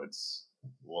 So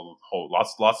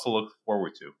lots to look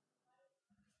forward to.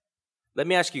 Let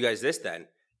me ask you guys this then.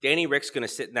 Danny Rick's going to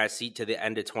sit in that seat to the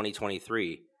end of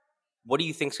 2023. What do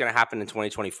you think is going to happen in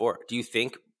 2024? Do you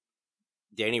think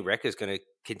Danny Rick is going to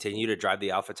continue to drive the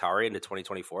AlphaTauri into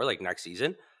 2024, like next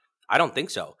season? I don't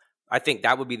think so. I think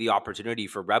that would be the opportunity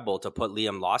for Red Bull to put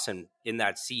Liam Lawson in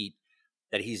that seat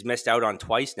that he's missed out on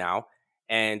twice now,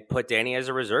 and put Danny as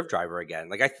a reserve driver again.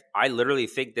 Like, I literally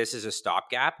think this is a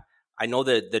stopgap. I know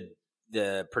that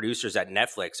the producers at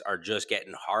Netflix are just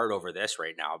getting hard over this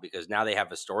right now, because now they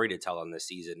have a story to tell on this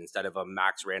season instead of a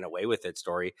Max ran away with it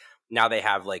story. Now they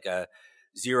have like a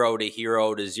 0 to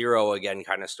hero to zero again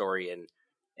kind of story.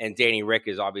 And Danny Rick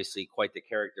is obviously quite the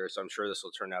character, so I'm sure this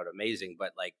will turn out amazing.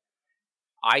 But, like,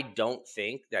 I don't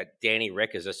think that Danny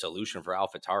Rick is a solution for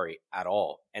AlphaTauri at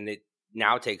all. And it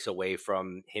now takes away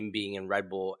from him being in Red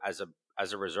Bull as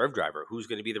a reserve driver. Who's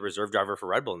going to be the reserve driver for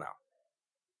Red Bull now?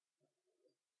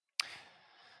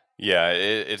 Yeah,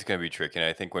 it's going to be tricky. And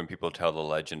I think when people tell the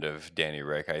legend of Danny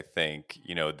Rick, I think,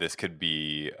 this could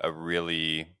be a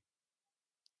really,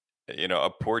 a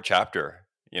poor chapter,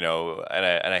 and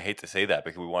I hate to say that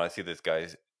because we want to see this guy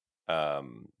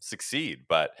succeed,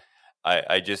 but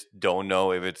I just don't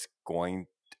know if it's going.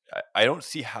 I don't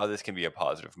see how this can be a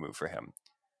positive move for him.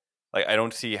 Like, I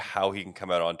don't see how he can come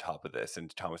out on top of this. And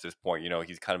to Thomas's point,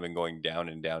 he's kind of been going down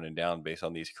and down and down based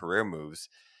on these career moves.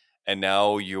 And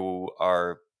now you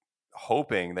are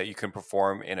hoping that you can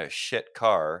perform in a shit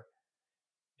car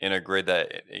in a grid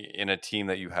in a team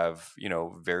that you have,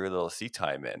 very little seat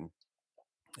time in.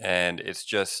 And it's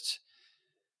just,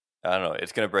 I don't know,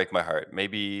 it's going to break my heart.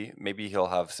 Maybe he'll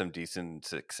have some decent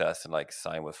success and like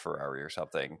sign with Ferrari or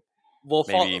something. Well,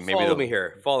 follow me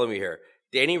here.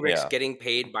 Danny Rick's getting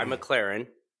paid by McLaren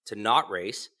to not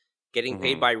race, getting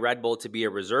paid by Red Bull to be a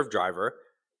reserve driver,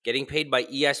 getting paid by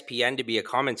ESPN to be a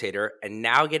commentator, and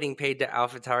now getting paid to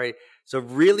AlphaTauri. So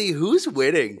really, who's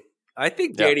winning? I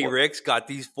think Danny Rick's got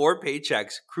these 4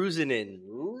 paychecks cruising in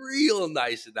real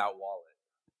nice in that wallet.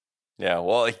 Yeah,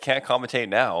 well, he can't commentate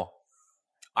now.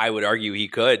 I would argue he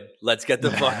could. Let's get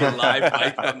the fucking live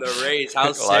mic on the race.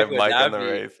 How sick would that be?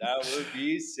 Race. That would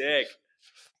be sick.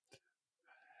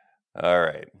 All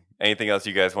right. Anything else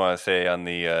you guys want to say on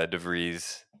the De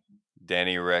Vries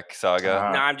Danny Rick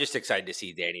saga? No, I'm just excited to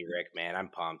see Danny Rick, man. I'm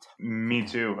pumped. Me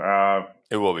too.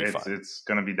 It will be fun. It's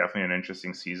going to be definitely an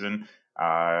interesting season.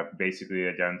 Basically,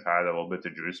 again, tied a little bit to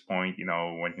Drew's point,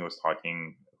 when he was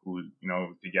talking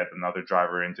to get another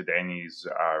driver into Danny's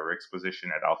Rick's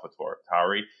position at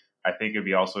AlphaTauri. I think it'd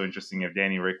be also interesting if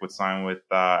Danny Rick would sign with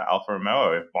Alfa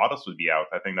Romeo, if Bottas would be out.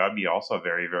 I think that would be also a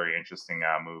very, very interesting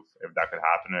move if that could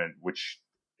happen, and which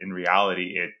in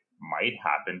reality it might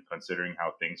happen considering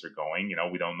how things are going.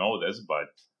 We don't know this, but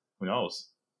who knows?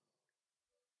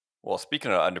 Well,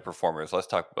 speaking of underperformers, let's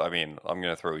talk. I mean, I'm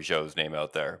going to throw Zhou's name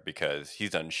out there because he's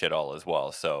done shit all as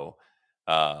well. So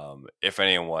if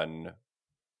anyone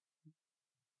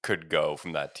could go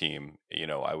from that team,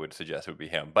 I would suggest it would be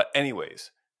him. But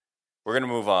anyways, we're going to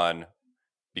move on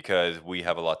because we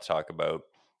have a lot to talk about.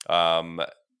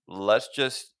 Let's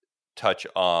just touch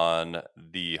on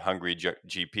the Hungary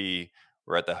GP.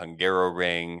 We're at the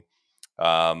Hungaroring.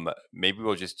 Maybe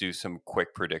we'll just do some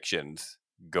quick predictions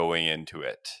going into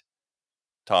it.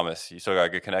 Thomas, you still got a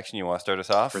good connection? You want to start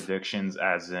us off? Predictions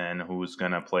as in who's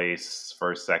going to place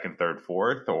first, second, third,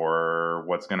 fourth, or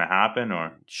what's going to happen?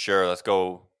 Or sure, let's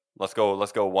go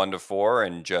 1 to 4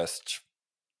 and just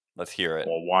let's hear it.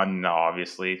 Well, 1,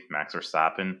 obviously, Max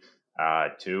Verstappen.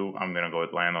 2, I'm going to go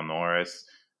with Lando Norris.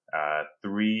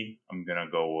 3, I'm going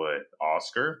to go with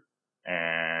Oscar.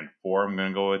 And 4, I'm going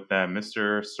to go with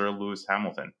Mr. Sir Lewis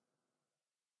Hamilton.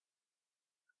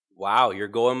 Wow, you're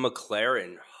going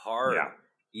McLaren hard. Yeah.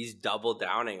 He's double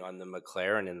downing on the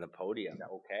McLaren in the podium.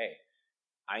 Okay.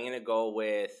 I'm going to go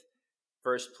with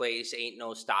first place, ain't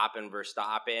no stopping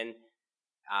Verstappen.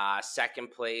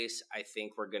 Second place, I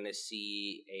think we're going to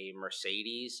see a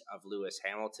Mercedes of Lewis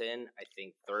Hamilton. I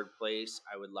think third place,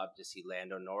 I would love to see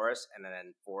Lando Norris. And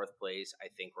then fourth place, I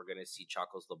think we're going to see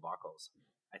Chuckles the Buckles.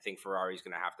 I think Ferrari's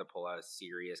going to have to pull out a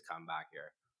serious comeback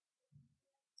here.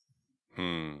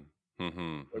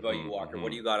 What about you, Walker?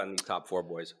 What do you got on these top 4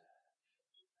 boys?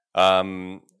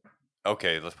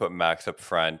 Okay, let's put Max up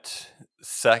front.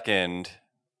 Second,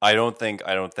 I don't think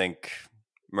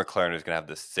McLaren is going to have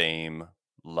the same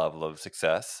level of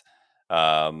success.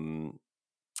 I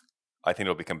think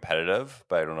it'll be competitive,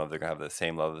 but I don't know if they're going to have the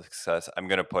same level of success. I'm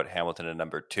going to put Hamilton at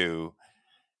number 2,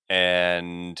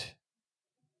 and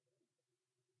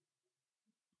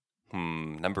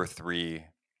number 3.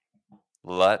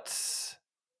 I'll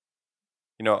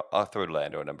throw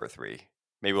Lando at number 3.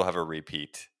 Maybe we'll have a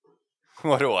repeat.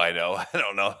 What do I know? I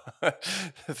don't know.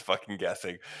 It's fucking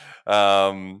guessing.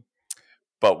 But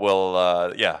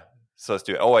we'll, So let's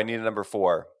do it. Oh, I need a number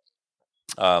 4.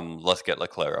 Let's get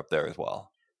Leclerc up there as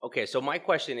well. Okay, so my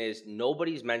question is,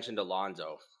 nobody's mentioned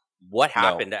Alonso. What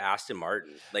happened to Aston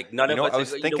Martin? Like none of us. I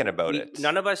was thinking about it.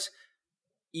 None of us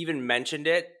even mentioned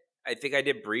it. I think I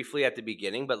did briefly at the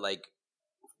beginning, but like,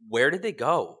 where did they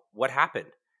go? What happened?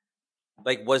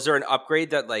 Like, was there an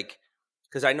upgrade that like?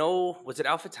 Because I know, was it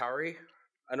AlphaTauri?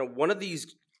 I know one of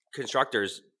these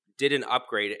constructors did an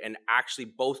upgrade, and actually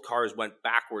both cars went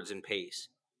backwards in pace.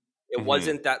 It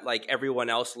wasn't that like everyone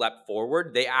else leapt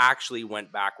forward; they actually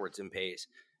went backwards in pace.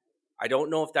 I don't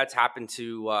know if that's happened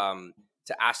to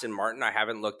Aston Martin. I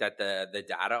haven't looked at the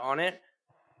data on it,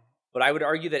 but I would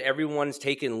argue that everyone's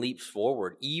taken leaps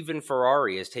forward. Even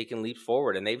Ferrari has taken leaps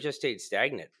forward, and they've just stayed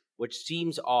stagnant, which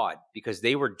seems odd because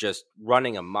they were just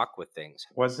running amok with things.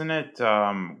 Wasn't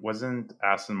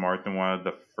Aston Martin one of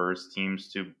the first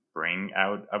teams to bring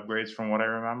out upgrades from what I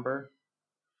remember.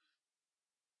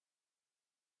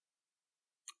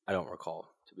 I don't recall,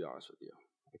 to be honest with you.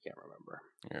 I can't remember.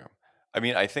 Yeah. I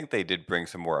mean, I think they did bring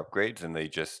some more upgrades, and they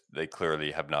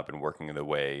clearly have not been working the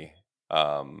way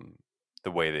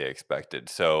they expected.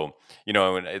 So,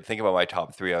 when I think about my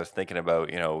top three, I was thinking about,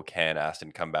 can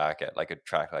Aston come back at like a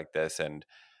track like this? And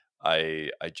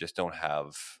I just don't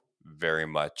have very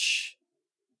much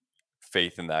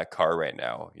faith in that car right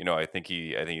now. I think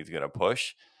he's going to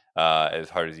push as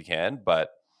hard as he can, but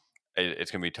it's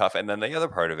going to be tough. And then the other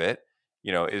part of it,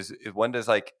 is when does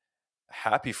like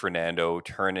happy Fernando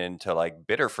turn into like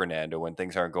bitter Fernando when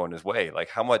things aren't going his way? Like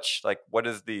how much, like what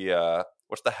is the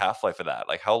what's the half-life of that?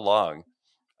 Like how long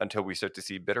until we start to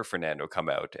see bitter Fernando come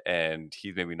out and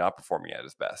he's maybe not performing at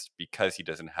his best because he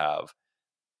doesn't have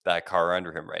that car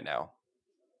under him right now?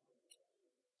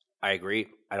 I agree.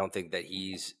 I don't think that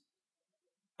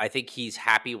I think he's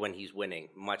happy when he's winning,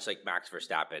 much like Max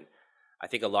Verstappen. I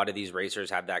think a lot of these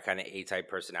racers have that kind of A-type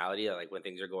personality. Like when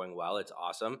things are going well, it's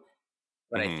awesome.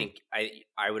 But I think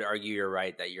I would argue you're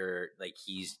right that you're like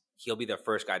he'll be the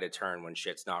first guy to turn when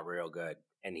shit's not real good,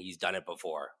 and he's done it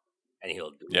before, and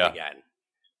he'll do it again.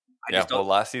 Well,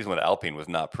 last season with Alpine was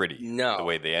not pretty. No, the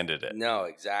way they ended it. No,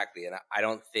 exactly, and I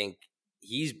don't think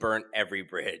he's burnt every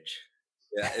bridge.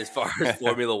 Yeah, as far as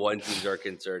Formula One teams are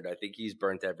concerned, I think he's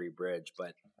burnt every bridge,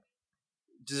 but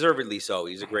deservedly so.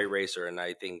 He's a great racer, and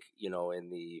I think in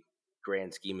the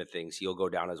grand scheme of things, he'll go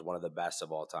down as one of the best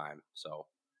of all time. So.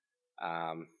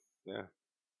 Yeah.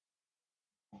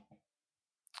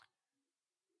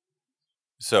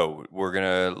 So we're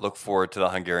gonna look forward to the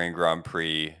Hungarian Grand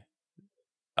Prix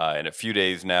in a few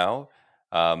days now.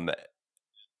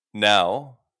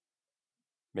 Now,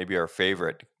 maybe our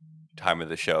favorite time of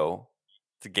the show.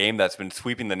 It's a game that's been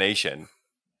sweeping the nation,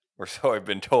 or so I've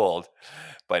been told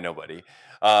by nobody.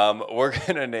 We're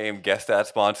gonna name Guess That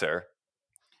sponsor.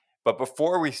 But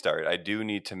before we start, I do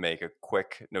need to make a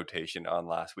quick notation on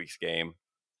last week's game.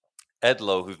 Ed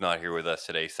Lowe, who's not here with us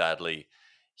today, sadly,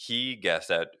 he guessed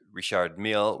that Richard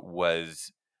Mille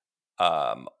was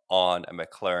on a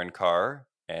McLaren car,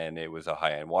 and it was a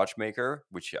high-end watchmaker,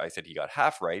 which I said he got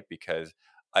half right because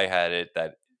I had it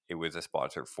that it was a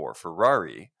sponsor for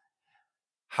Ferrari.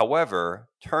 However,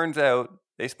 turns out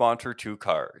they sponsor two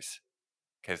cars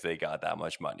because they got that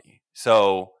much money.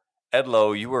 So, Ed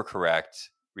Lowe, you were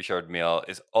correct. Richard Mille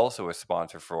is also a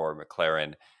sponsor for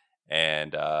McLaren,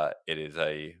 and it is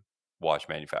a watch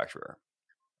manufacturer.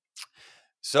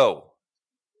 So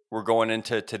we're going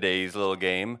into today's little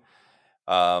game.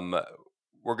 We're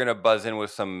going to buzz in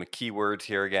with some keywords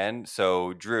here again.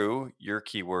 So Drew, your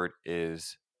keyword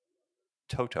is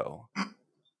Toto.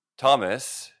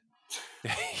 Thomas,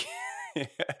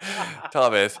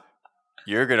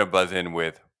 you're going to buzz in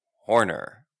with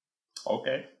Horner.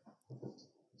 Okay.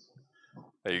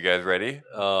 Are you guys ready?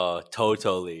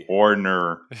 Totally.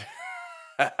 Horner.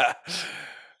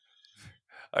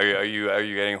 Are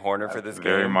you getting Horner for this game?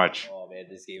 Very much. Oh man,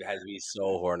 this game has me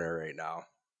so Horner right now.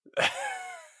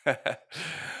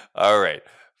 All right.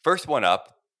 First one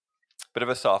up, bit of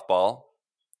a softball,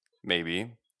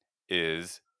 maybe,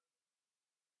 is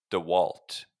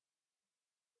DeWalt.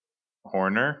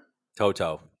 Horner.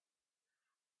 Toto.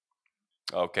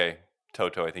 Okay.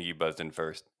 Toto, I think you buzzed in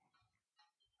first.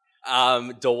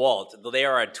 DeWalt. They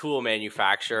are a tool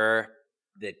manufacturer.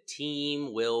 The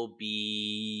team will be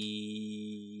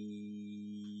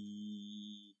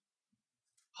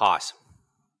Haas.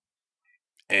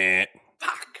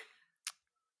 Fuck.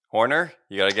 Horner,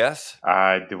 you got a guess?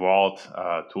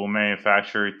 DeWalt, tool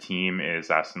manufacturer. Team is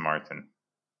Aston Martin.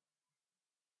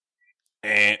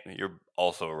 You're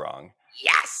also wrong.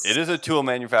 Yes. It is a tool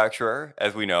manufacturer,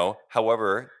 as we know.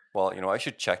 However, well, I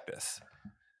should check this.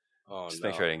 Just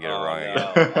make sure I didn't get it wrong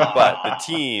again. But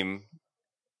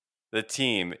the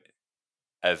team,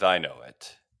 as I know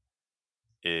it,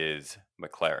 is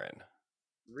McLaren.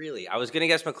 Really? I was going to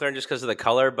guess McLaren just because of the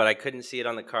color, but I couldn't see it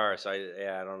on the car, so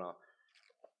I don't know.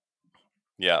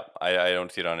 Yeah, I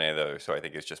don't see it on any of those, so I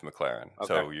think it's just McLaren. Okay.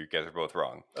 So you guys are both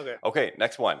wrong. Okay,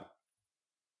 next one.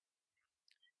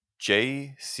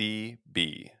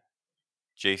 JCB.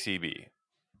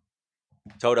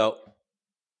 Toto.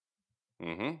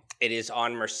 Mm-hmm. It is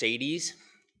on Mercedes.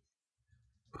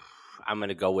 I'm going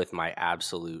to go with my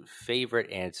absolute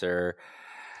favorite answer.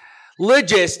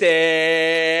 Logistics.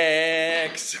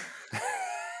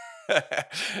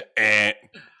 I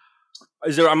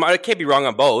can't be wrong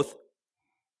on both.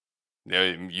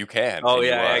 Yeah, you can. Oh,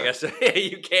 yeah, I guess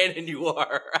you can and you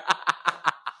are.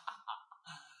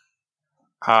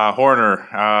 Horner,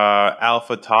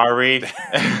 AlphaTauri,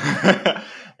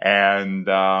 and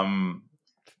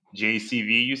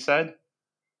JCV, you said?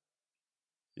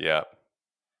 Yeah.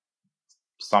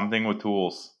 Something with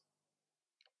tools.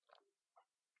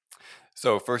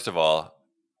 So first of all,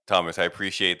 Thomas, I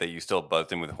appreciate that you still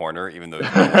buzzed in with Horner, even though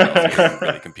there's no one else here to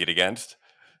really compete against.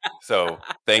 So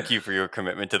thank you for your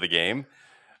commitment to the game.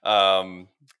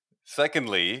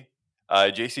 Secondly,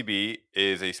 JCB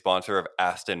is a sponsor of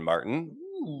Aston Martin.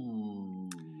 Ooh.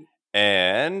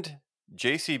 And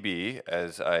JCB,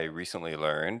 as I recently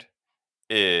learned,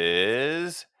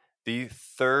 is the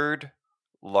third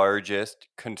largest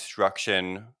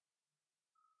construction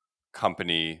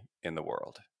company in the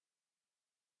world.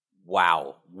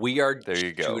 Wow. We are There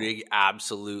you go. shooting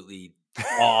absolutely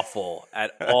awful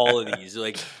at all of these.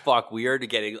 Like, fuck, we are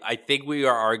getting, I think we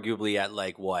are arguably at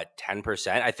like, what,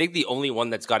 10%? I think the only one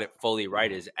that's got it fully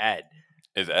right is Ed.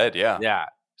 Is Ed, yeah. Yeah.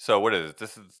 So what is it?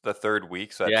 This is the third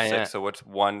week, so that's Yeah, 6. yeah. So what's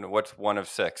one of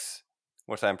 6?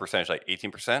 What's that in percentage? Like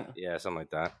 18%? Yeah, something like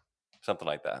that. Something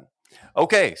like that.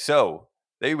 Okay, so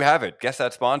there you have it. Guess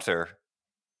that sponsor.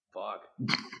 Fuck.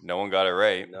 No one got it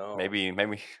right. No. Maybe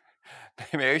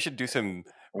I should do some.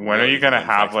 When are you really gonna ones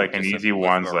have next like week an just to easy lift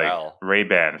ones like morale?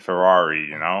 Ray-Ban, Ferrari,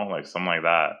 you know, like something like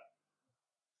that?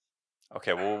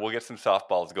 Okay, well we'll get some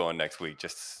softballs going next week,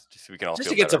 just so we can all Just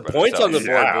feel to get better some about points on the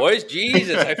ourselves. board, Yeah. boys.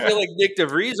 Jesus, I feel like Nick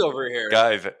DeVries over here.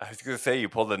 Guys, I was gonna say you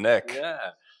pulled a Nick.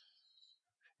 Yeah.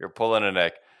 You're pulling a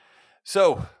Nick.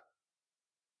 So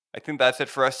I think that's it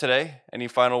for us today. Any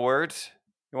final words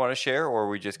you want to share, or are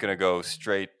we just gonna go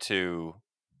straight to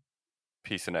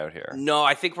peacing out here? No,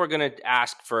 I think we're going to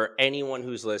ask for anyone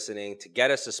who's listening to get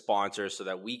us a sponsor so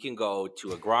that we can go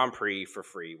to a Grand Prix for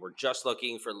free. We're just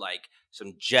looking for like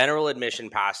some general admission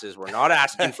passes. We're not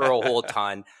asking for a whole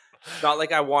ton. It's not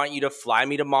like I want you to fly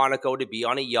me to Monaco to be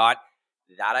on a yacht.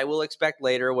 That I will expect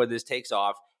later when this takes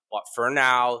off. But for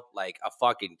now, like a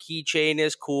fucking keychain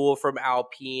is cool from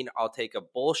Alpine. I'll take a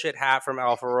bullshit hat from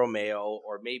Alfa Romeo,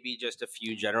 or maybe just a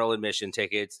few general admission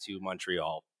tickets to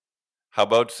Montreal. How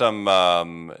about some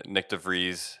Nick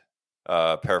DeVries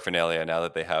paraphernalia now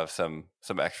that they have some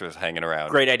extras hanging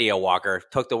around? Great idea, Walker.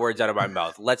 Took the words out of my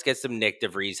mouth. Let's get some Nick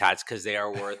DeVries hats because they are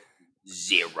worth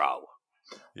 0.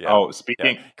 Yeah. Oh,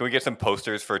 speaking, Yeah. Can we get some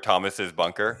posters for Thomas's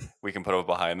bunker? We can put them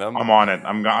behind them. I'm on it.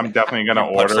 I'm definitely gonna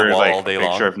You punch the order wall like all a day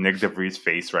picture long. of Nick DeVries'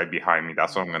 face right behind me.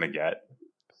 That's what I'm gonna get.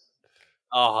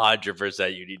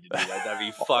 100% you need to do that. That'd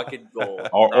be fucking gold.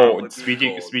 That Oh, would be speaking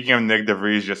gold. speaking of Nick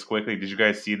DeVries, just quickly, did you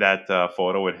guys see that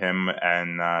photo with him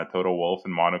and Toto Wolff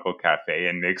in Monaco Cafe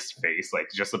and Nick's face, like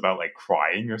just about like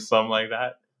crying or something like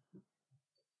that?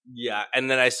 Yeah, and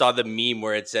then I saw the meme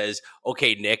where it says,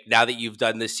 "Okay, Nick, now that you've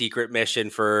done the secret mission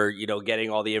for, getting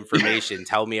all the information,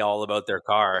 tell me all about their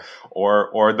car."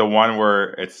 Or the one where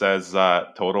it says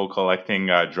Toto collecting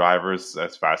drivers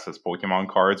as fast as Pokemon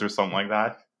cards or something like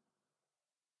that.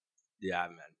 Yeah,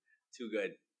 man. Too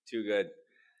good. Too good.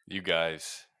 You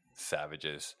guys,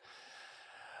 savages.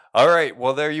 All right.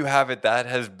 Well, there you have it. That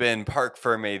has been Parc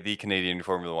Fermé, the Canadian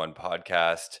Formula One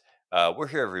podcast. We're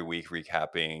here every week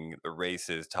recapping the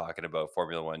races, talking about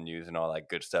Formula One news and all that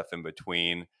good stuff in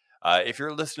between. If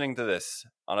you're listening to this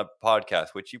on a podcast,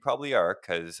 which you probably are,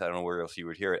 because I don't know where else you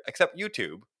would hear it, except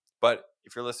YouTube. But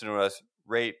if you're listening to us,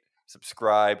 rate,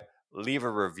 subscribe, leave a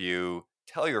review,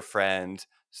 tell your friends,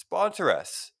 sponsor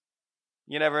us.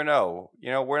 You never know.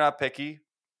 We're not picky.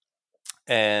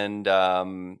 And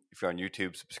if you're on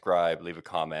YouTube, subscribe, leave a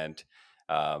comment.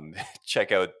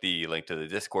 Check out the link to the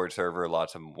Discord server.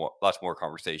 Lots more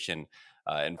conversation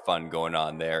and fun going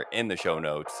on there in the show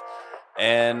notes.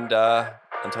 And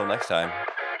until next time,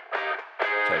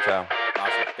 ciao, ciao.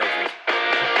 Awesome. Thanks.